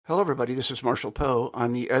Hello, everybody. This is Marshall Poe.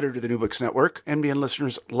 I'm the editor of the New Books Network. NBN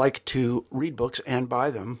listeners like to read books and buy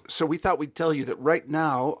them. So we thought we'd tell you that right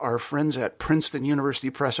now, our friends at Princeton University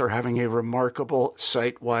Press are having a remarkable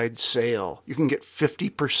site-wide sale. You can get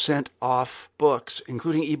 50% off books,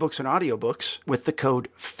 including ebooks and audiobooks, with the code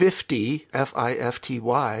 50,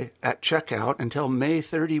 F-I-F-T-Y, at checkout until May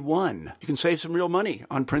 31. You can save some real money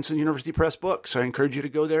on Princeton University Press books. I encourage you to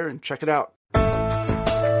go there and check it out.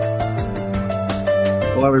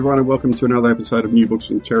 Hello everyone and welcome to another episode of New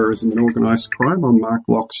Books on Terrorism and Organised Crime. I'm Mark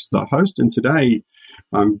Locks, the host, and today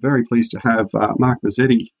I'm very pleased to have Mark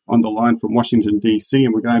Mazzetti on the line from Washington, D.C.,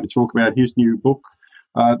 and we're going to talk about his new book,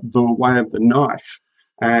 The Way of the Knife.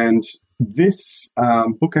 And this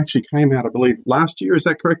book actually came out, I believe, last year. Is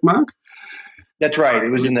that correct, Mark? That's right.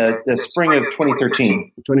 It was in the spring of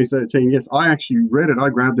 2013. 2013, yes. I actually read it. I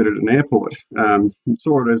grabbed it at an airport,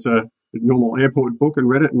 saw it as a normal airport book and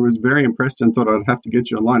read it and was very impressed and thought I'd have to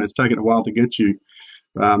get you online. It's taken a while to get you.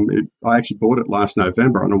 I actually bought it last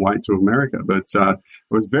November on the way to America, but I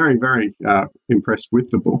was very, very impressed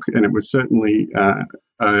with the book, and it was certainly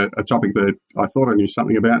a topic that I thought I knew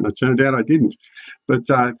something about, and it turned out I didn't. But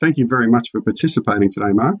thank you very much for participating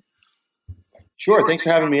today, Mark. Sure. Thanks for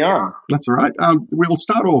having me on. That's all right. We'll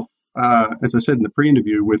start off, as I said in the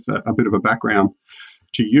pre-interview, with a bit of a background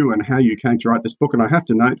to you and how you came to write this book. And I have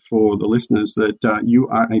to note for the listeners that you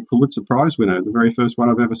are a Pulitzer Prize winner, the very first one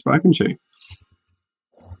I've ever spoken to.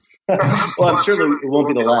 Well, I'm sure it won't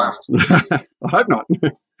be the last. I hope not.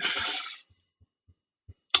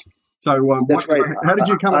 So that's right. How did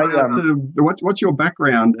you come about what's your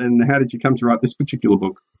background and how did you come to write this particular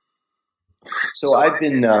book? So I've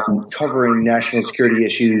been covering national security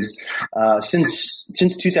issues since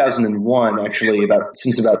 2001, actually,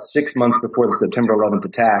 since about 6 months before the September 11th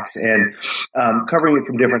attacks, and covering it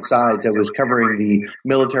from different sides. I was covering the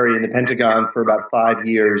military and the Pentagon for about 5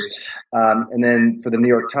 years, and then for the New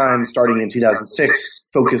York Times, starting in 2006,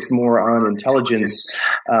 focused more on intelligence,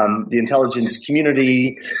 the intelligence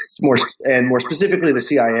community, more specifically the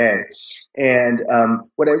CIA. And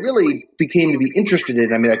what I really became to be interested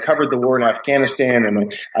in, I covered the war in Afghanistan,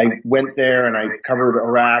 and I went there, and I covered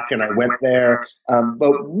Iraq, and I went there.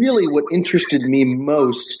 But really what interested me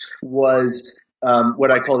most was what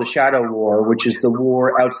I call the shadow war, which is the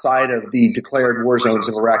war outside of the declared war zones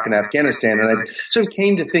of Iraq and Afghanistan. And I sort of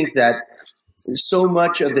came to think that so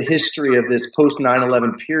much of the history of this post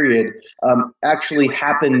 9/11 period actually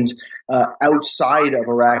happened outside of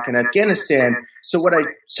Iraq and Afghanistan. So what I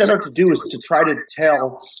set out to do is to try to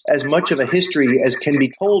tell as much of a history as can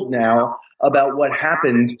be told now about what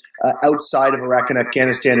happened outside of Iraq and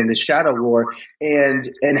Afghanistan in the shadow war, and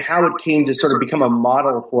how it came to sort of become a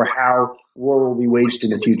model for how war will be waged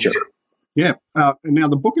in the future. Yeah. Now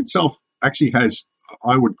the book itself actually has,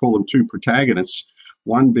 I would call them, two protagonists.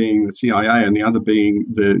 One being the CIA and the other being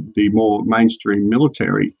the more mainstream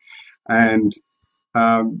military. And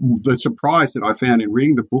the surprise that I found in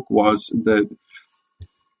reading the book was that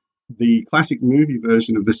the classic movie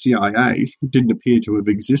version of the CIA didn't appear to have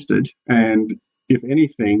existed. And if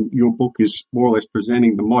anything, your book is more or less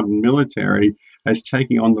presenting the modern military as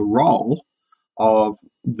taking on the role of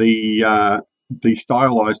the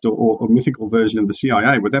stylized or mythical version of the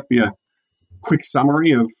CIA. Would that be a quick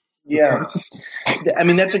summary of? Yeah,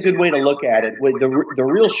 that's a good way to look at it. The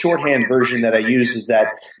real shorthand version that I use is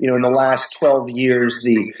that, in the last 12 years,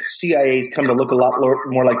 the CIA's come to look a lot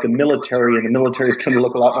more like the military, and the military's come to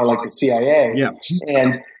look a lot more like the CIA. Yeah.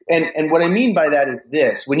 And what I mean by that is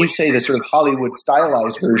this: when you say the sort of Hollywood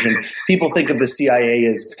stylized version, people think of the CIA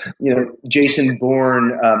as, Jason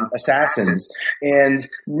Bourne assassins, and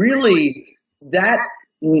really that.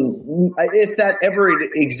 If that ever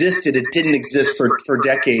existed, it didn't exist for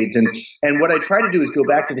decades. And what I try to do is go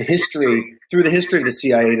back to through the history of the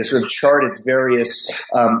CIA to sort of chart its various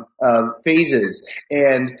phases.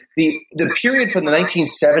 And the period from the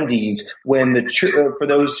 1970s when for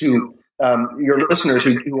those who your listeners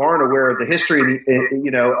who aren't aware of the history,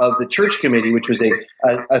 of the Church Committee, which was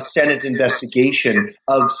a Senate investigation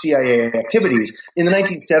of CIA activities. In the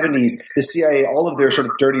 1970s, the CIA, all of their sort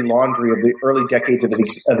of dirty laundry of the early decades of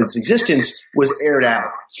its existence was aired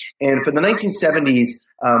out. And from the 1970s,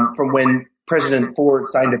 from when President Ford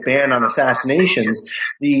signed a ban on assassinations,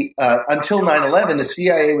 until 9/11, the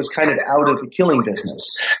CIA was kind of out of the killing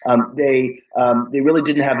business. They really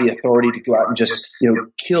didn't have the authority to go out and just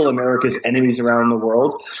kill America's enemies around the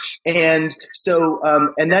world, and so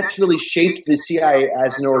and that really shaped the CIA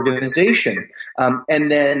as an organization.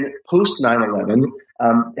 And then post 9/11.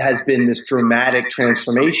 has been this dramatic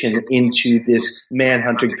transformation into this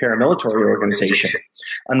man-hunting paramilitary organization.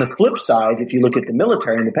 On the flip side, if you look at the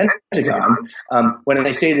military and the Pentagon, when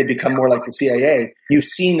I say they become more like the CIA, you've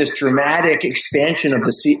seen this dramatic expansion of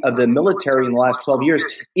the military in the last 12 years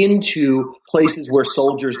into places where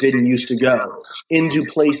soldiers didn't used to go, into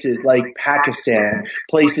places like Pakistan,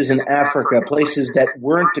 places in Africa, places that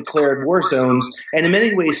weren't declared war zones, and in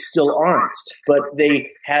many ways still aren't. But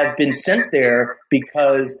they have been sent there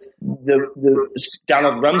because the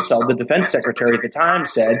Donald Rumsfeld, the defense secretary at the time,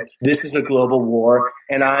 said, this is a global war,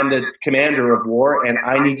 and I'm the commander of war, and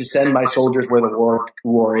I need to send my soldiers where the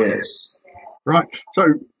war is. Right. So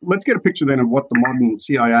let's get a picture then of what the modern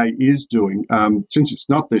CIA is doing. Since it's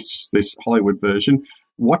not this Hollywood version,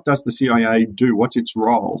 what does the CIA do? What's its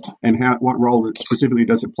role? And what role specifically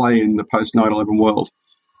does it play in the post 9/11 world?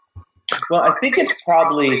 Well, I think it's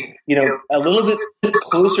probably, a little bit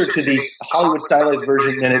closer to the Hollywood stylized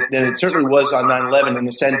version than it certainly was on 9/11, in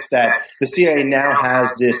the sense that the CIA now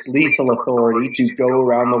has this lethal authority to go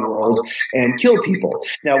around the world and kill people.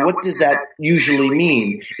 Now, what does that usually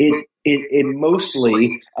mean? It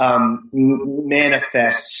mostly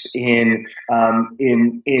manifests in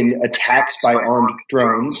attacks by armed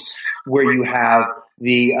drones, where you have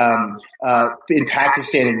in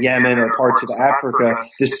Pakistan and Yemen or parts of Africa,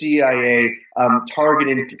 the CIA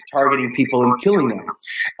targeting people and killing them.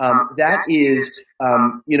 That is,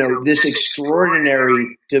 this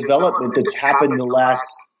extraordinary development that's happened in the last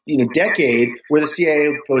decade, where the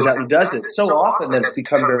CIA goes out and does it so often that it's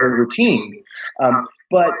become very routine.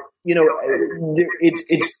 But it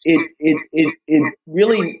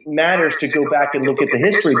really matters to go back and look at the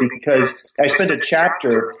history, because I spent a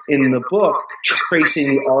chapter in the book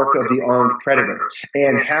tracing the arc of the armed predator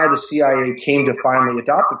and how the CIA came to finally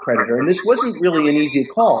adopt the predator. And this wasn't really an easy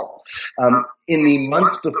call. In the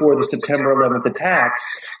months before the September 11th attacks,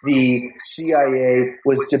 the CIA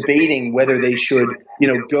was debating whether they should,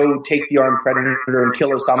 go take the armed predator and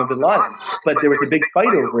kill Osama bin Laden. But there was a big fight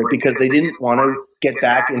over it because they didn't want to get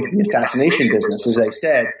back into the assassination business. As I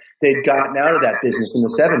said, they'd gotten out of that business in the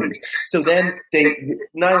 70s. So then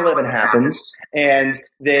 9/11 happens, and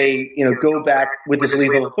they, go back with this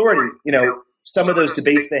lethal authority. Some of those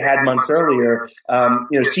debates they had months earlier,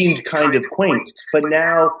 seemed kind of quaint, but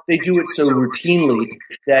now they do it so routinely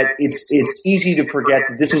that it's easy to forget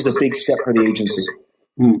that this was a big step for the agency.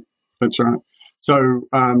 That's right. So,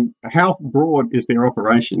 how broad is their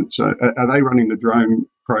operation? So, are they running the drone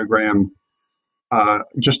program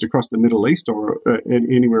just across the Middle East or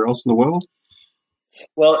anywhere else in the world?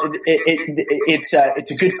 Well, it's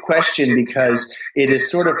a good question, because it is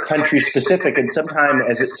sort of country specific, and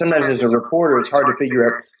sometimes as a reporter, it's hard to figure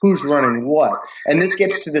out who's running what. And this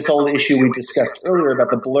gets to this old issue we discussed earlier about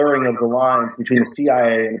the blurring of the lines between the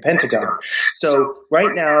CIA and the Pentagon. So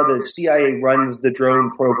right now, the CIA runs the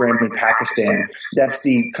drone program in Pakistan. That's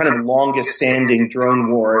the kind of longest standing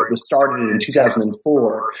drone war. It was started in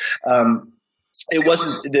 2004.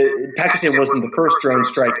 Pakistan wasn't the first drone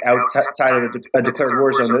strike outside of a declared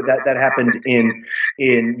war zone. That happened in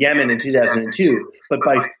Yemen in 2002. But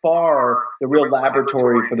by far, the real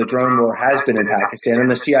laboratory for the drone war has been in Pakistan, and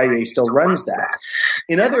the CIA still runs that.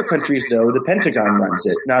 In other countries, though, the Pentagon runs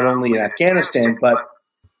it, not only in Afghanistan, but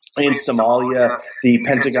in Somalia, the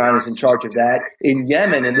Pentagon is in charge of that. In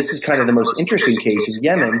Yemen, and this is kind of the most interesting case, in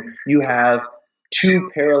Yemen, you have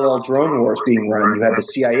two parallel drone wars being run. You have the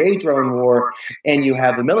CIA drone war and you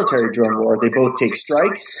have the military drone war. They both take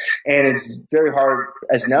strikes, and it's very hard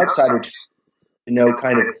as an outsider to know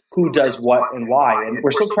kind of who does what and why. And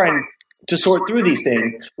we're still trying to sort through these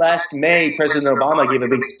things. Last May, President Obama gave a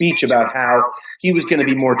big speech about how he was going to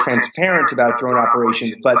be more transparent about drone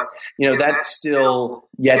operations, but that's still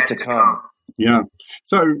yet to come. Yeah.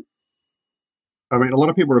 So, a lot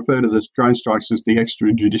of people refer to this drone strikes as the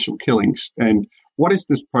extrajudicial killings. And what is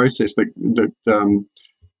this process that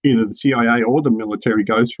either the CIA or the military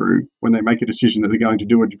goes through when they make a decision that they're going to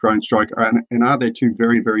do a drone strike? And are there two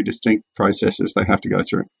very, very distinct processes they have to go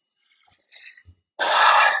through?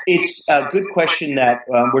 It's a good question that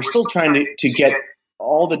we're still trying to get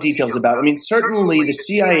all the details about. Certainly the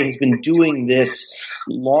CIA has been doing this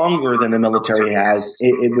longer than the military has,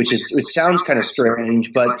 which sounds kind of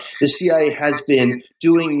strange, but the CIA has been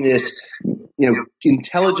doing this,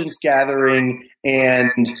 intelligence gathering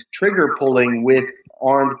and trigger pulling with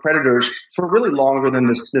armed predators for really longer than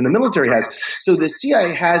the military has. So the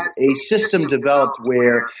CIA has a system developed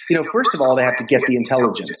where, first of all, they have to get the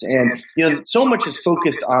intelligence. And, so much is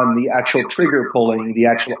focused on the actual trigger pulling, the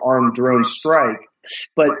actual armed drone strike.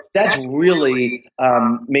 But that's really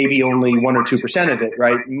maybe only 1 or 2% of it,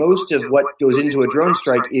 right? Most of what goes into a drone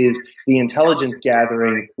strike is the intelligence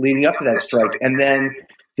gathering leading up to that strike, and then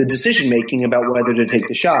the decision making about whether to take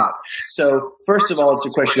the shot. So first of all, it's a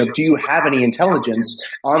question of, do you have any intelligence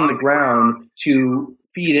on the ground to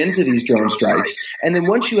feed into these drone strikes? And then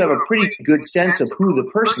once you have a pretty good sense of who the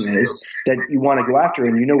person is that you want to go after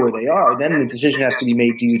and you know where they are, then the decision has to be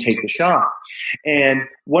made, do you take the shot? And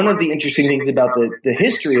one of the interesting things about the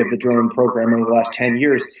history of the drone program over the last 10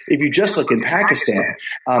 years, if you just look in Pakistan,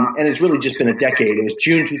 and it's really just been a decade, it was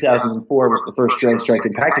June 2004 was the first drone strike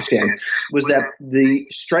in Pakistan, was that the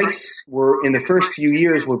strikes were, in the first few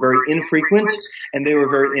years, were very infrequent and they were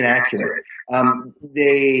very inaccurate.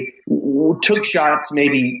 They took shots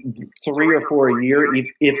maybe 3 or 4 a year,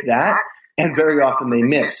 if that, and very often they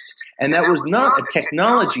missed. And that was not a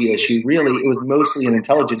technology issue, really. It was mostly an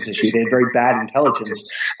intelligence issue. They had very bad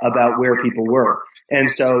intelligence about where people were. And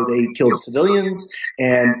so they killed civilians,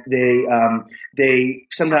 and they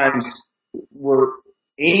sometimes were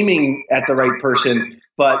aiming at the right person,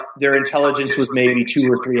 but their intelligence was maybe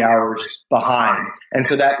 2 or 3 hours behind. And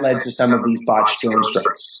so that led to some of these botched drone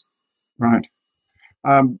strikes. Right.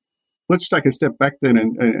 Let's take a step back then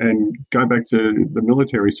and go back to the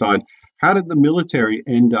military side. How did the military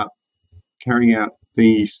end up carrying out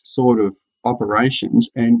these sort of operations,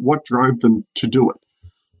 and what drove them to do it?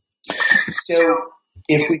 So,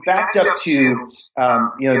 if we backed up to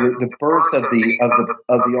the birth of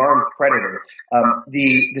the armed predator,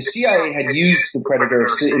 the CIA had used the Predator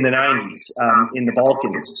in the 90s in the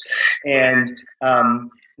Balkans, and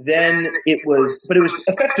then it was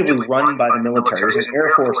effectively run by the military. It was an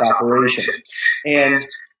Air Force operation, and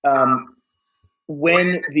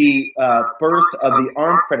when the birth of the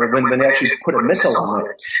armed predator, when they actually put a missile on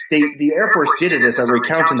it, the Air Force did it, as I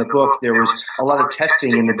recount in the book. There was a lot of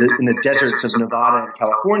testing in the deserts of Nevada and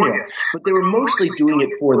California, but they were mostly doing it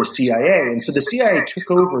for the CIA. And so the CIA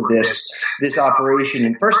took over this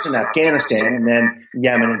operation, first in Afghanistan and then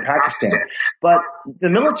Yemen and Pakistan. But the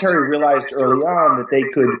military realized early on that they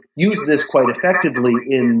could use this quite effectively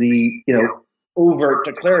in the overt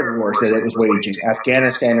declared wars that it was waging,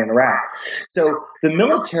 Afghanistan and Iraq. So the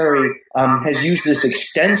military has used this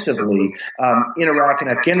extensively in Iraq and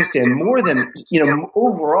Afghanistan, more than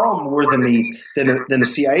overall more than the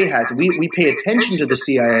CIA has. We pay attention to the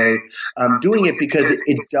CIA doing it because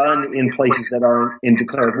it's done in places that aren't in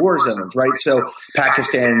declared war zones, right? So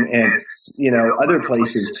Pakistan and other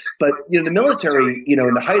places. But the military,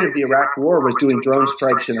 in the height of the Iraq War, was doing drone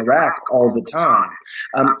strikes in Iraq all the time.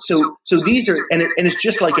 So these are. And it's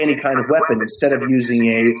just like any kind of weapon. Instead of using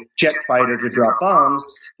a jet fighter to drop bombs,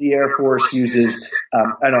 the Air Force uses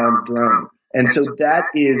an armed drone. And so that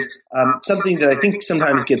is something that I think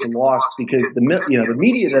sometimes gets lost because the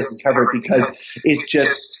media doesn't cover it because it's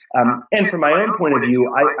just. And from my own point of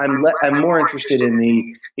view, I'm more interested in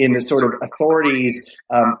the sort of authorities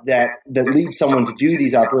that lead someone to do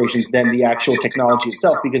these operations than the actual technology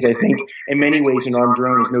itself, because I think in many ways an armed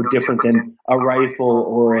drone is no different than a rifle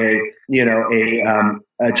or a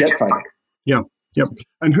jet fighter. Yeah. Yep.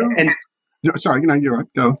 And who? And sorry, you're right.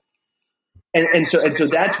 Go. And so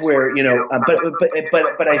that's where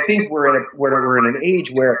but I think we're in an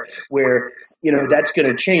age where that's going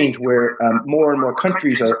to change, where more and more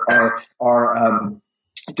countries are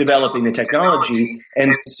developing the technology,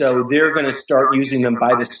 and so they're going to start using them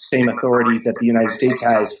by the same authorities that the United States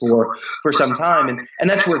has for some time, and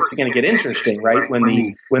that's where it's going to get interesting, right? When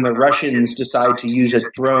the Russians decide to use a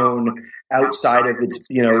drone outside of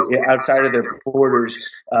outside of their borders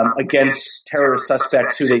against terrorist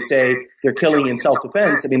suspects who they say they're killing in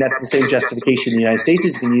self-defense. I mean, that's the same justification the United States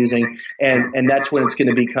has been using, and that's when it's going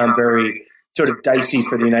to become very sort of dicey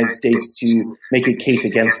for the United States to make a case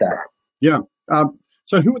against that. Yeah.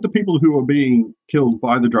 So who are the people who are being killed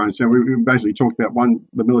by the drones? So we basically talked about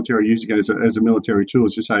the military using it as a military tool,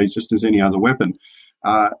 as you say, just as any other weapon.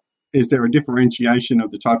 Is there a differentiation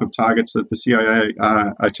of the type of targets that the CIA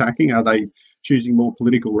are attacking? Are they choosing more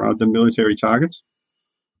political rather than military targets?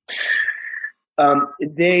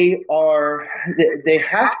 They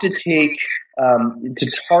have to take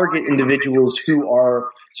to target individuals who are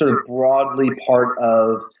sort of broadly part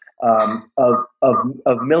of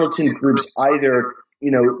militant groups, either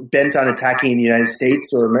bent on attacking the United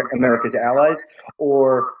States or America's allies,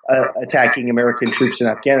 or attacking American troops in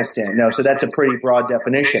Afghanistan. No, so that's a pretty broad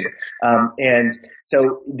definition. And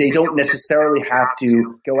so they don't necessarily have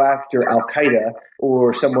to go after Al-Qaeda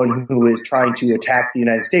or someone who is trying to attack the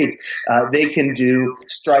United States. They can do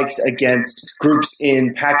strikes against groups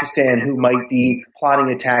in Pakistan who might be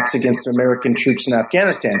plotting attacks against American troops in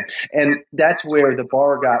Afghanistan. And that's where the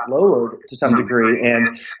bar got lowered to some degree.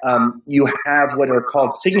 And you have what are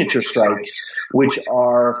called signature strikes, which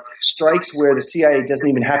are strikes where the CIA doesn't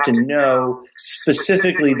even have to know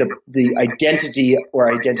specifically the identity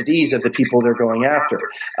or identities of the people they're going after.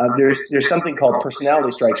 There's something called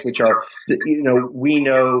personality strikes, which are, we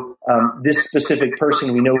know this specific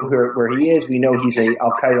person, we know where he is, we know he's a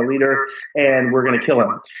Al-Qaeda leader, and we're going to kill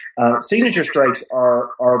him. Signature strikes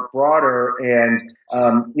are broader, and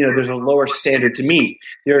there's a lower standard to meet.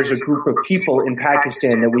 There's a group of people in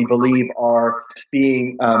Pakistan that we believe are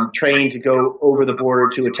being trained to go over the border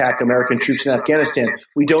to attack American troops in Afghanistan.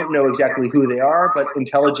 We don't know exactly who they are, but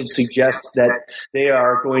intelligence suggests that they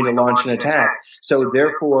are going to launch an attack. So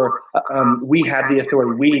therefore, we have the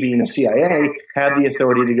authority, we being the CIA, have the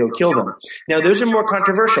authority to go kill them. Now, those are more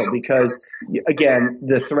controversial because, again,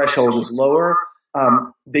 the threshold is lower.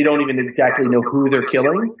 They don't even exactly know who they're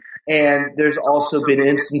killing. And there's also been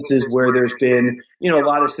instances where there's been, a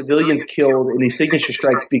lot of civilians killed in these signature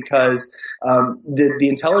strikes because the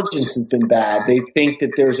intelligence has been bad. They think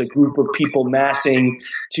that there's a group of people massing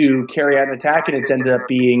to carry out an attack, and it's ended up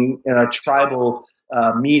being a tribal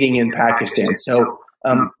meeting in Pakistan. So,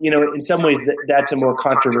 in some ways that's a more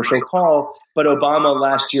controversial call. But Obama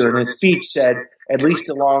last year in his speech said, at least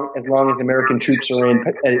as long as American troops are in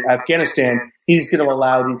Afghanistan, he's going to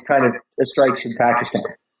allow these kind of strikes in Pakistan.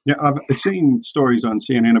 Yeah, I've seen stories on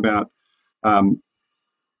CNN about,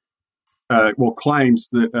 claims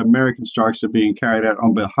that American strikes are being carried out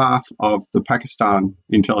on behalf of the Pakistan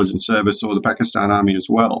intelligence service or the Pakistan army as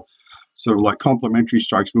well. Sort of like complementary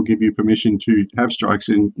strikes will give you permission to have strikes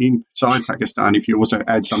inside Pakistan if you also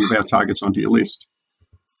add some of our targets onto your list.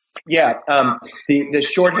 Yeah, the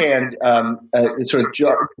shorthand, sort of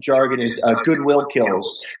jargon is goodwill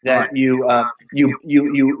kills. That you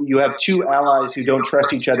have two allies who don't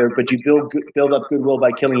trust each other, but you build up goodwill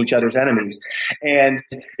by killing each other's enemies. And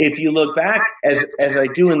if you look back, as I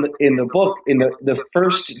do in the book, in the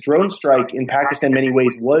first drone strike in Pakistan, in many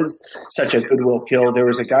ways was such a goodwill kill. There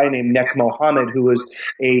was a guy named Nek Mohammed who was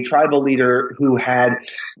a tribal leader who had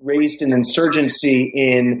raised an insurgency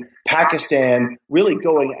in Pakistan, really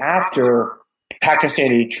going after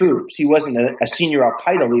Pakistani troops. He wasn't a senior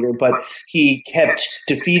Al-Qaeda leader, but he kept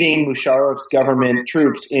defeating Musharraf's government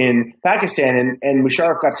troops in Pakistan. And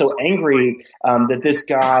Musharraf got so angry that this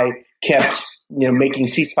guy kept making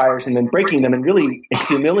ceasefires and then breaking them and really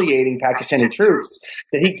humiliating Pakistani troops,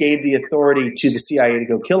 that he gave the authority to the CIA to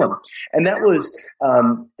go kill him. And that was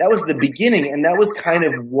the beginning, and that was kind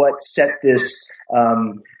of what set this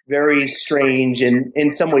very strange and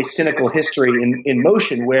in some ways cynical history in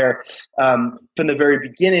motion, where from the very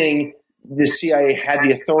beginning, the CIA had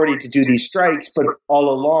the authority to do these strikes, but all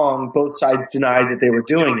along, both sides denied that they were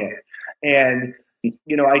doing it. And,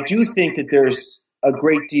 I do think that there's a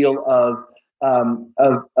great deal of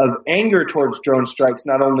anger towards drone strikes,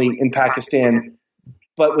 not only in Pakistan,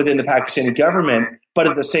 but within the Pakistani government. But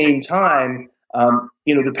at the same time,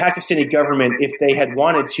 the Pakistani government, if they had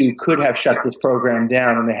wanted to, could have shut this program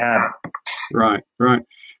down, and they haven't. Right.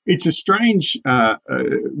 It's a strange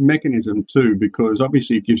mechanism too, because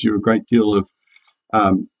obviously it gives you a great deal of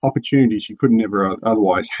opportunities you could never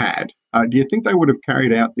otherwise had. Do you think they would have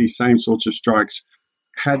carried out these same sorts of strikes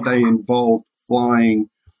had they involved flying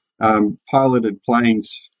piloted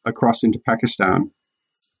planes across into Pakistan?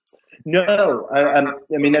 No, I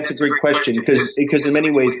mean, that's a great question because in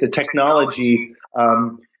many ways the technology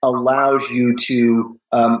allows you to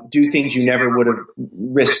do things you never would have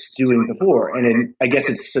risked doing before. And I guess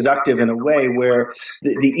it's seductive in a way where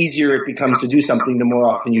the easier it becomes to do something, the more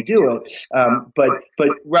often you do it. But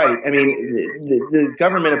right, I mean, the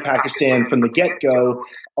government of Pakistan from the get-go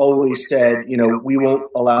always said, we won't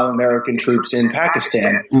allow American troops in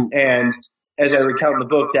Pakistan. And as I recount in the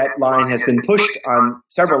book, that line has been pushed on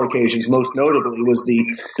several occasions. Most notably was the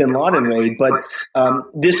bin Laden raid. But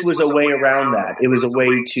this was a way around that. It was a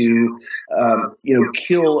way to,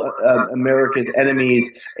 kill America's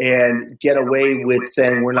enemies and get away with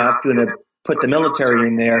saying we're not going to put the military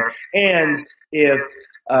in there. And if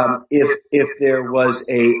there was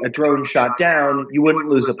a drone shot down, you wouldn't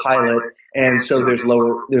lose a pilot, and so there's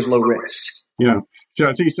low risk. Yeah. So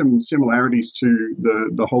I see some similarities to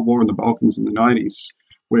the whole war in the Balkans in the 90s,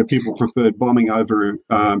 where people preferred bombing over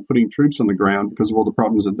putting troops on the ground because of all the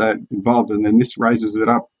problems that involved. And then this raises it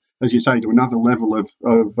up, as you say, to another level of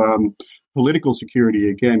political security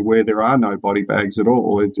again, where there are no body bags at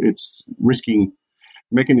all. It's risking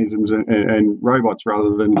mechanisms and robots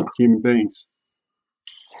rather than human beings.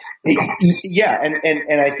 Yeah,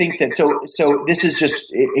 and I think that so this is just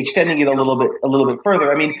extending it a little bit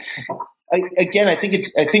further. I mean,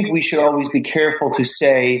 I think we should always be careful to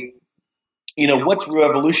say, what's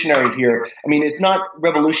revolutionary here. I mean, it's not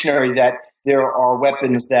revolutionary that there are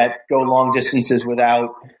weapons that go long distances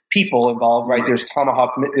without people involved, right? There's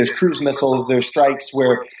Tomahawk, there's cruise missiles, there's strikes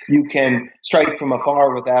where you can strike from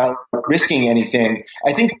afar without risking anything.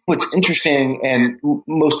 I think what's interesting and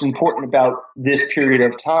most important about this period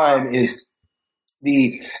of time is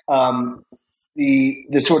the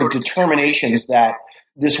sort of determinations that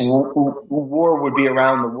this war would be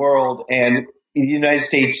around the world, and the United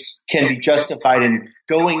States can be justified in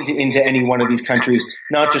going into any one of these countries,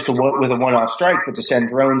 not just with a one-off strike, but to send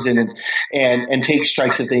drones in and take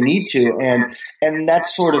strikes if they need to. And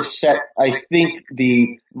that's sort of set, I think,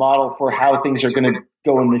 the model for how things are going to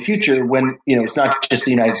go in the future when, it's not just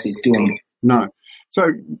the United States doing it. No. So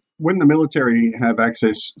when the military have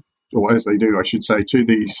access, or as they do, I should say, to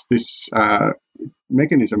this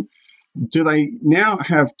mechanism, do they now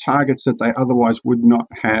have targets that they otherwise would not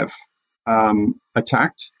have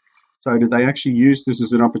attacked? So do they actually use this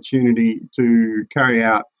as an opportunity to carry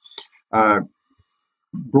out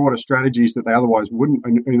broader strategies that they otherwise wouldn't?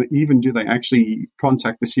 And even do they actually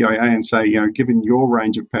contact the CIA and say, given your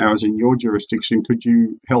range of powers in your jurisdiction, could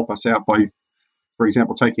you help us out by, for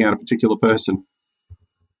example, taking out a particular person?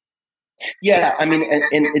 Yeah, I mean,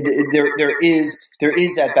 and there is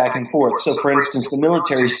that back and forth. So, for instance, the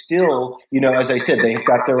military still, as I said, they've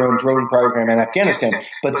got their own drone program in Afghanistan,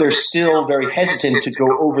 but they're still very hesitant to go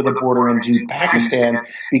over the border into Pakistan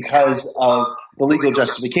because of the legal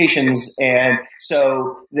justifications, and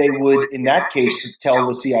so they would, in that case, tell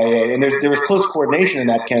the CIA. And there was close coordination in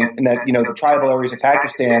that the tribal areas of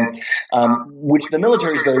Pakistan, which the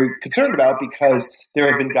military is very concerned about because there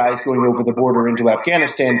have been guys going over the border into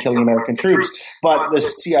Afghanistan, killing American troops. But the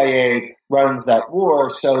CIA runs that war,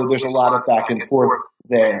 so there's a lot of back and forth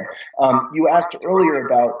there. You asked earlier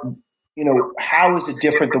about, how is it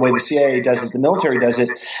different the way the CIA does it, the military does it?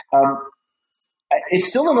 It's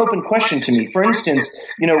still an open question to me. For instance,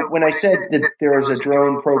 when I said that there is a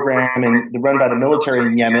drone program run by the military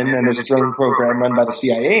in Yemen, and there's a drone program run by the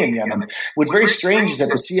CIA in Yemen, what's very strange is that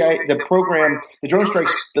the drone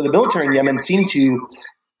strikes of the military in Yemen seem to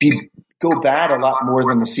go bad a lot more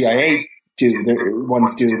than the CIA do.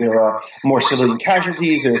 There are more civilian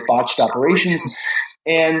casualties. There's botched operations,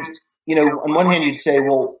 and on one hand, you'd say,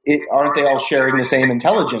 well, aren't they all sharing the same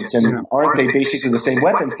intelligence, and aren't they basically the same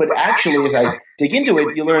weapons? But actually, as I dig into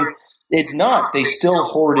it, you learn it's not. They still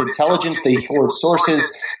hoard intelligence. They hoard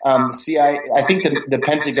sources. CIA, I think the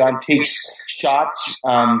Pentagon takes shots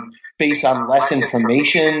based on less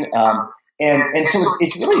information. And so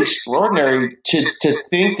it's really extraordinary to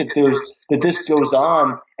think that this goes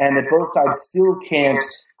on and that both sides still can't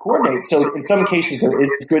coordinate. So in some cases, there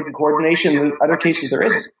is good coordination. In other cases, there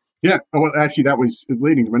isn't. Yeah, well, actually, that was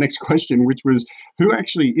leading to my next question, which was who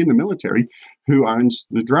actually in the military, who owns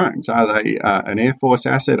the drones? Are they an Air Force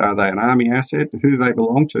asset? Are they an Army asset? Who do they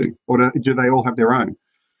belong to? Or do they all have their own?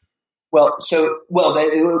 Well,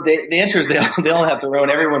 the answer is they all have their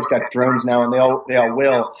own. Everyone's got drones now, and they all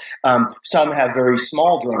will. Some have very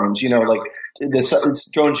small drones, like this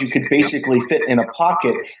drones you could basically fit in a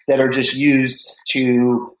pocket that are just used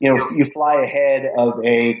to, you fly ahead of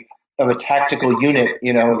a tactical unit,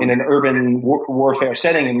 in an urban warfare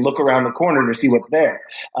setting and look around the corner to see what's there.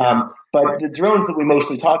 But the drones that we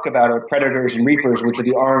mostly talk about are Predators and Reapers, which are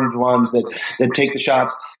the armed ones that take the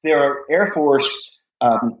shots. They are Air Force.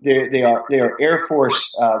 They are Air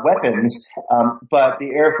Force weapons, but the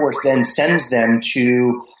Air Force then sends them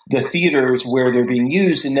to the theaters where they're being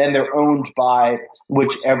used, and then they're owned by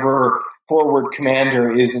whichever forward commander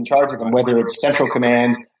is in charge of them, whether it's Central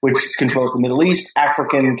Command, which controls the Middle East,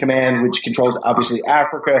 African Command, which controls obviously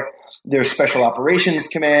Africa, there's Special Operations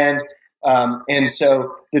Command, and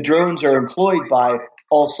so the drones are employed by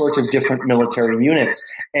all sorts of different military units,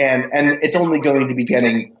 and it's only going to be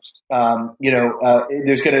getting, they're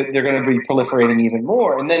going to be proliferating even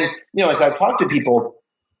more. And then, as I've talked to people,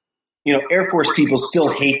 Air Force people still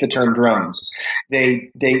hate the term drones. They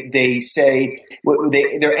say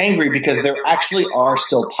they're angry because there actually are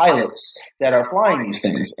still pilots that are flying these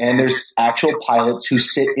things, and there's actual pilots who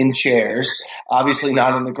sit in chairs, obviously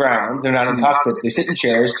not on the ground. They're not in cockpits. They sit in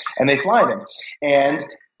chairs and they fly them. And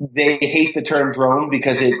they hate the term drone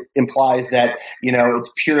because it implies that,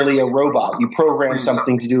 it's purely a robot. You program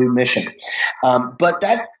something to do a mission. But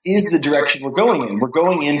that is the direction we're going in. We're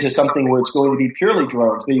going into something where it's going to be purely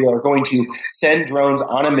drones. They are going to send drones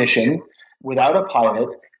on a mission without a pilot,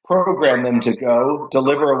 program them to go,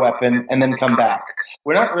 deliver a weapon, and then come back.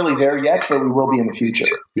 We're not really there yet, but we will be in the future.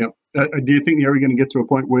 Yep. Do you think you're ever going to get to a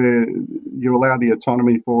point where you allow the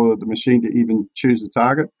autonomy for the machine to even choose a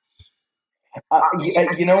target?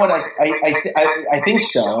 You know what? I think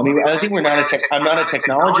so. I mean, I think I'm not a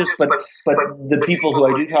technologist, but the people who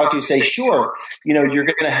I do talk to say, sure, you're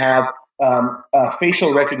going to have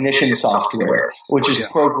facial recognition software, which is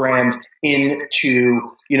programmed into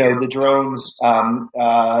the drone's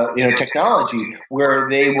technology, where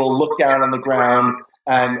they will look down on the ground.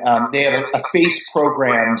 And they have a face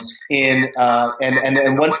programmed in,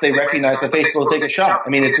 and once they recognize the face, they'll take a shot. I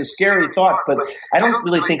mean, it's a scary thought, but I don't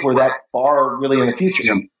really think we're that far really in the future.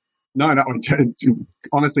 Yeah. No.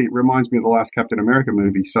 Honestly, it reminds me of the last Captain America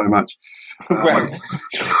movie so much. Right.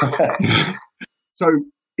 So,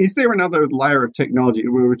 is there another layer of technology?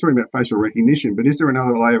 We were talking about facial recognition, but is there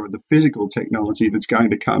another layer of the physical technology that's going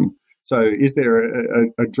to come? So, is there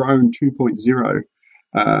a drone 2.0?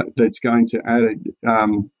 That's going to add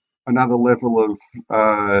another level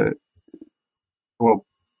of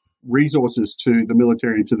resources to the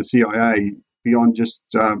military and to the CIA beyond just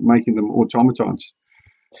making them automatons.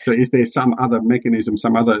 So, is there some other mechanism,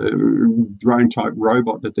 some other drone type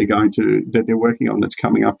robot that they're working on that's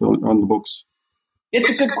coming up on the books? It's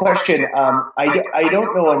a good question. I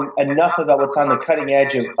don't know enough about what's on the cutting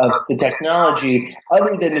edge of the technology,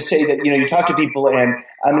 other than to say that you talk to people, and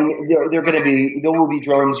I mean there will be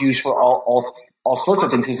drones used for all sorts of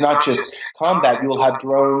things. It's not just combat. You will have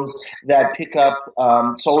drones that pick up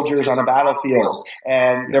soldiers on a battlefield,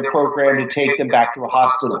 and they're programmed to take them back to a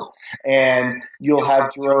hospital. And you'll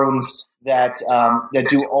have drones that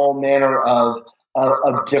do all manner of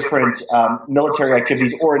different military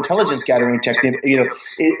activities or intelligence gathering technique.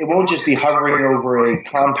 It won't just be hovering over a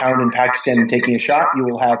compound in Pakistan and taking a shot. You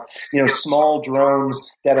will have, small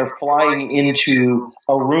drones that are flying into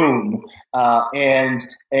a room and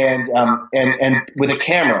with a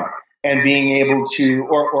camera, and being able to,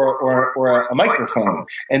 or a microphone,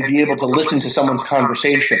 and be able to listen to someone's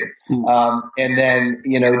conversation, and then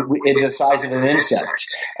in the size of an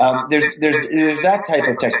insect. There's that type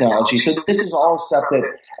of technology. So this is all stuff that,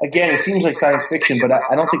 again, it seems like science fiction, but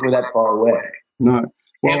I don't think we're that far away. No.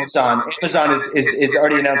 Well, Amazon is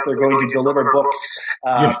already announced they're going to deliver books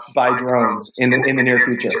by drones in the near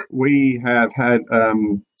future. We have had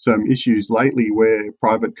some issues lately where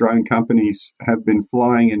private drone companies have been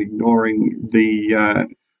flying and ignoring the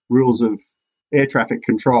rules of air traffic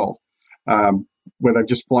control, where they've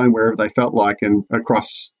just flown wherever they felt like and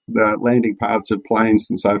across the landing paths of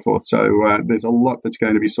planes and so forth. So there's a lot that's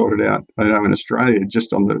going to be sorted out, in Australia,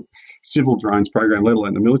 just on the civil drones program, let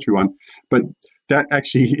alone the military one. But that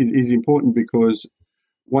actually is important because,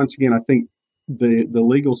 once again, I think the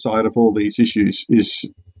legal side of all these issues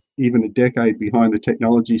is even a decade behind the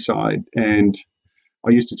technology side. And I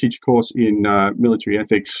used to teach a course in military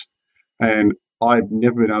ethics, and I've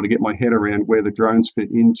never been able to get my head around where the drones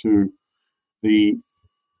fit into the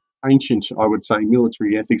ancient, I would say,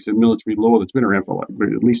 military ethics and military law that's been around for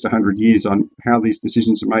at least 100 years on how these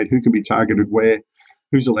decisions are made, who can be targeted where,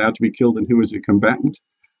 who's allowed to be killed, and who is a combatant.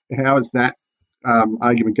 How is that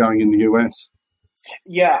argument going in the US?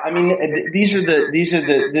 Yeah, I mean, these are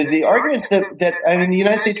the arguments that I mean, the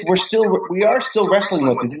United States, we are still wrestling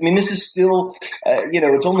with this. I mean, this is still,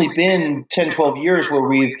 it's only been 10, 12 years where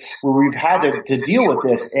we've had to deal with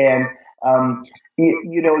this. And,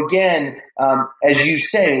 again, as you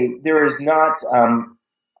say, there is not,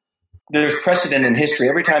 there's precedent in history.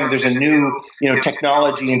 Every time there's a new,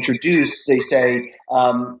 technology introduced, they say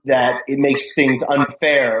that it makes things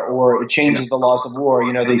unfair or it changes the laws of war.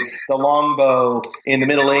 The longbow in the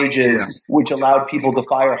Middle Ages, which allowed people to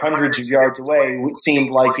fire hundreds of yards away,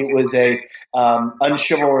 seemed like it was a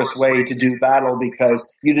unchivalrous way to do battle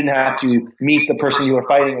because you didn't have to meet the person you were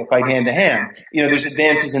fighting or fight hand to hand. There's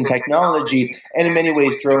advances in technology, and in many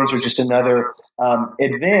ways, drones are just another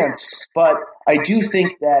advance. But I do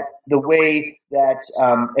think that the way that,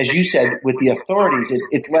 as you said, with the authorities,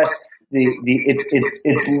 it's less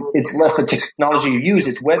it's less the technology you use.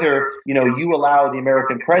 It's whether you allow the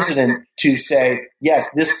American president to say,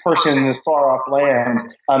 yes, this person in this far off land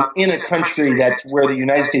in a country that's where the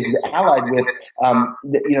United States is allied with,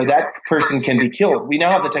 that person can be killed. We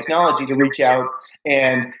now have the technology to reach out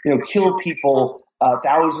and kill people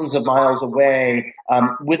thousands of miles away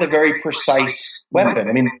with a very precise weapon.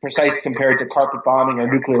 I mean, precise compared to carpet bombing or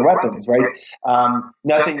nuclear weapons, right?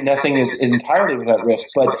 Nothing is entirely without risk,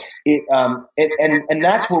 but and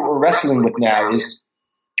that's what we're wrestling with now is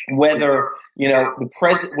whether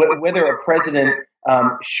whether a president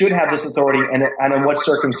should have this authority and in what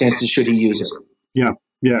circumstances should he use it.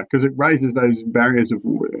 Yeah, because it raises those barriers of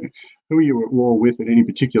who are you at war with at any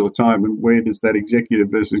particular time, and where does that executive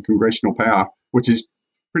versus congressional power, which is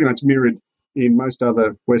pretty much mirrored in most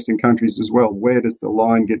other Western countries as well, where does the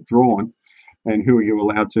line get drawn, and who are you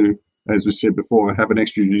allowed to, as was said before, have an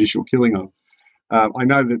extrajudicial killing of? I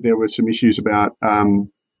know that there were some issues about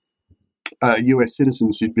US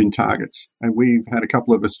citizens who'd been targets, and we've had a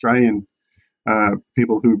couple of Australian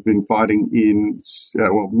people who've been fighting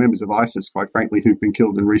members of ISIS, quite frankly, who've been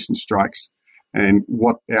killed in recent strikes, and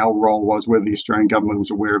what our role was, whether the Australian government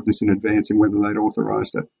was aware of this in advance and whether they'd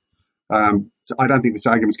authorised it. So I don't think this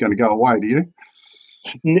argument's going to go away, do you?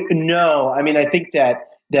 No, I mean, I think that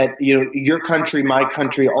your country, my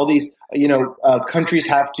country, all these countries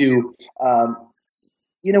have to.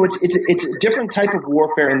 It's a different type of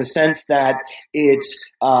warfare in the sense that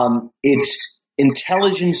it's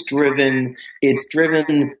intelligence driven. It's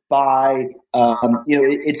driven by,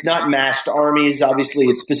 it's not massed armies. Obviously,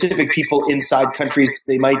 it's specific people inside countries.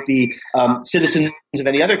 They might be citizens of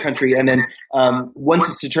any other country. And then once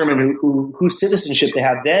it's determined whose citizenship they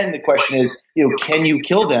have, then the question is, can you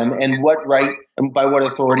kill them and what right and by what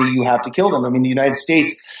authority you have to kill them? I mean, the United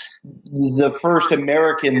States, the first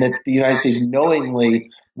American that the United States knowingly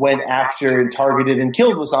went after and targeted and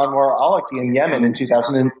killed was Anwar al-Awlaki in Yemen in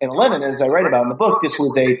 2011. As I write about in the book, this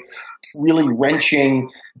was a really wrenching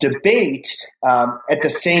debate. At the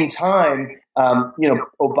same time,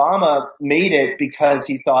 Obama made it because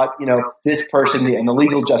he thought, this person, and the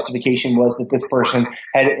legal justification was that this person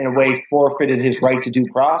had, in a way, forfeited his right to due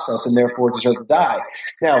process and therefore deserved to die.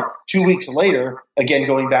 Now, 2 weeks later, again,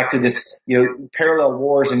 going back to this, parallel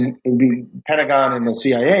wars in the Pentagon and the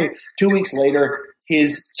CIA, 2 weeks later,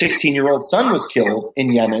 his 16-year-old son was killed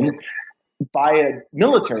in Yemen by a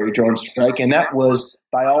military drone strike, and that was,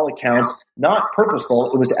 by all accounts, not purposeful.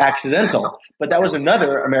 It was accidental. But that was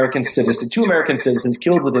another American citizen, 2 American citizens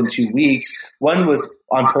killed within 2 weeks. One was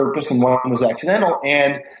on purpose and one was accidental.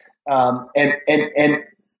 And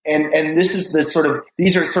this is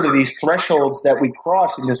these are sort of these thresholds that we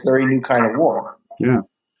cross in this very new kind of war. Yeah.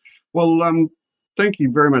 Well, thank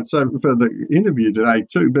you very much for the interview today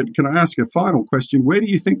too. But can I ask a final question? Where do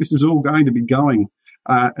you think this is all going to be going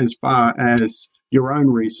as far as your own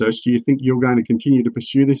research? Do you think you're going to continue to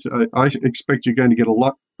pursue this? I expect you're going to get a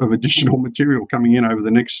lot of additional material coming in over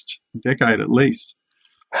the next decade at least.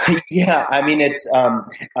 Yeah, I mean, it's.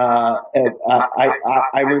 I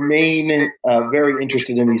remain very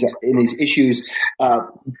interested in these issues.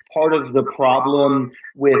 Part of the problem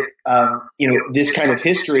with this kind of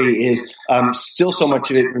history is still so much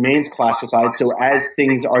of it remains classified. So as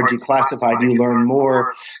things are declassified, you learn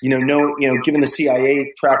more. Given the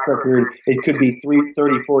CIA's track record, it could be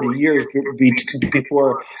 30, 40 years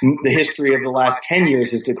before the history of the last 10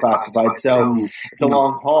 years is declassified. So it's a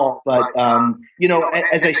long haul. But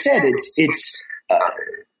as I said, it's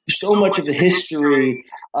so much of the history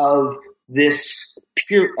of this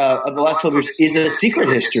of the last 12 years is a secret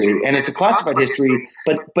history, and it's a classified history,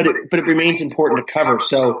 but it remains important to cover.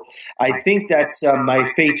 So I think that's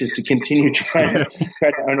my fate is to continue trying to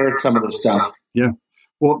unearth some of this stuff. Yeah.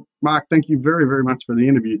 Well, Mark, thank you very, very much for the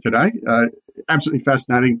interview today. Absolutely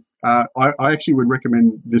fascinating. I actually would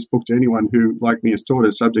recommend this book to anyone who, like me, is taught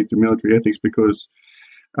a subject of military ethics, because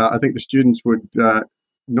I think the students would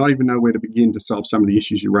not even know where to begin to solve some of the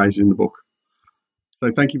issues you raise in the book. So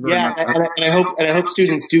thank you very much. Yeah, and I hope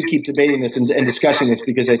students do keep debating this and discussing this,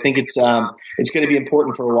 because I think it's going to be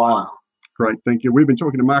important for a while. Great, thank you. We've been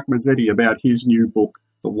talking to Mark Mazzetti about his new book,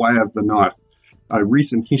 The Way of the Knife, a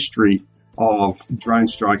recent history of drone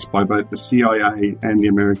strikes by both the CIA and the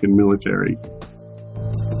American military.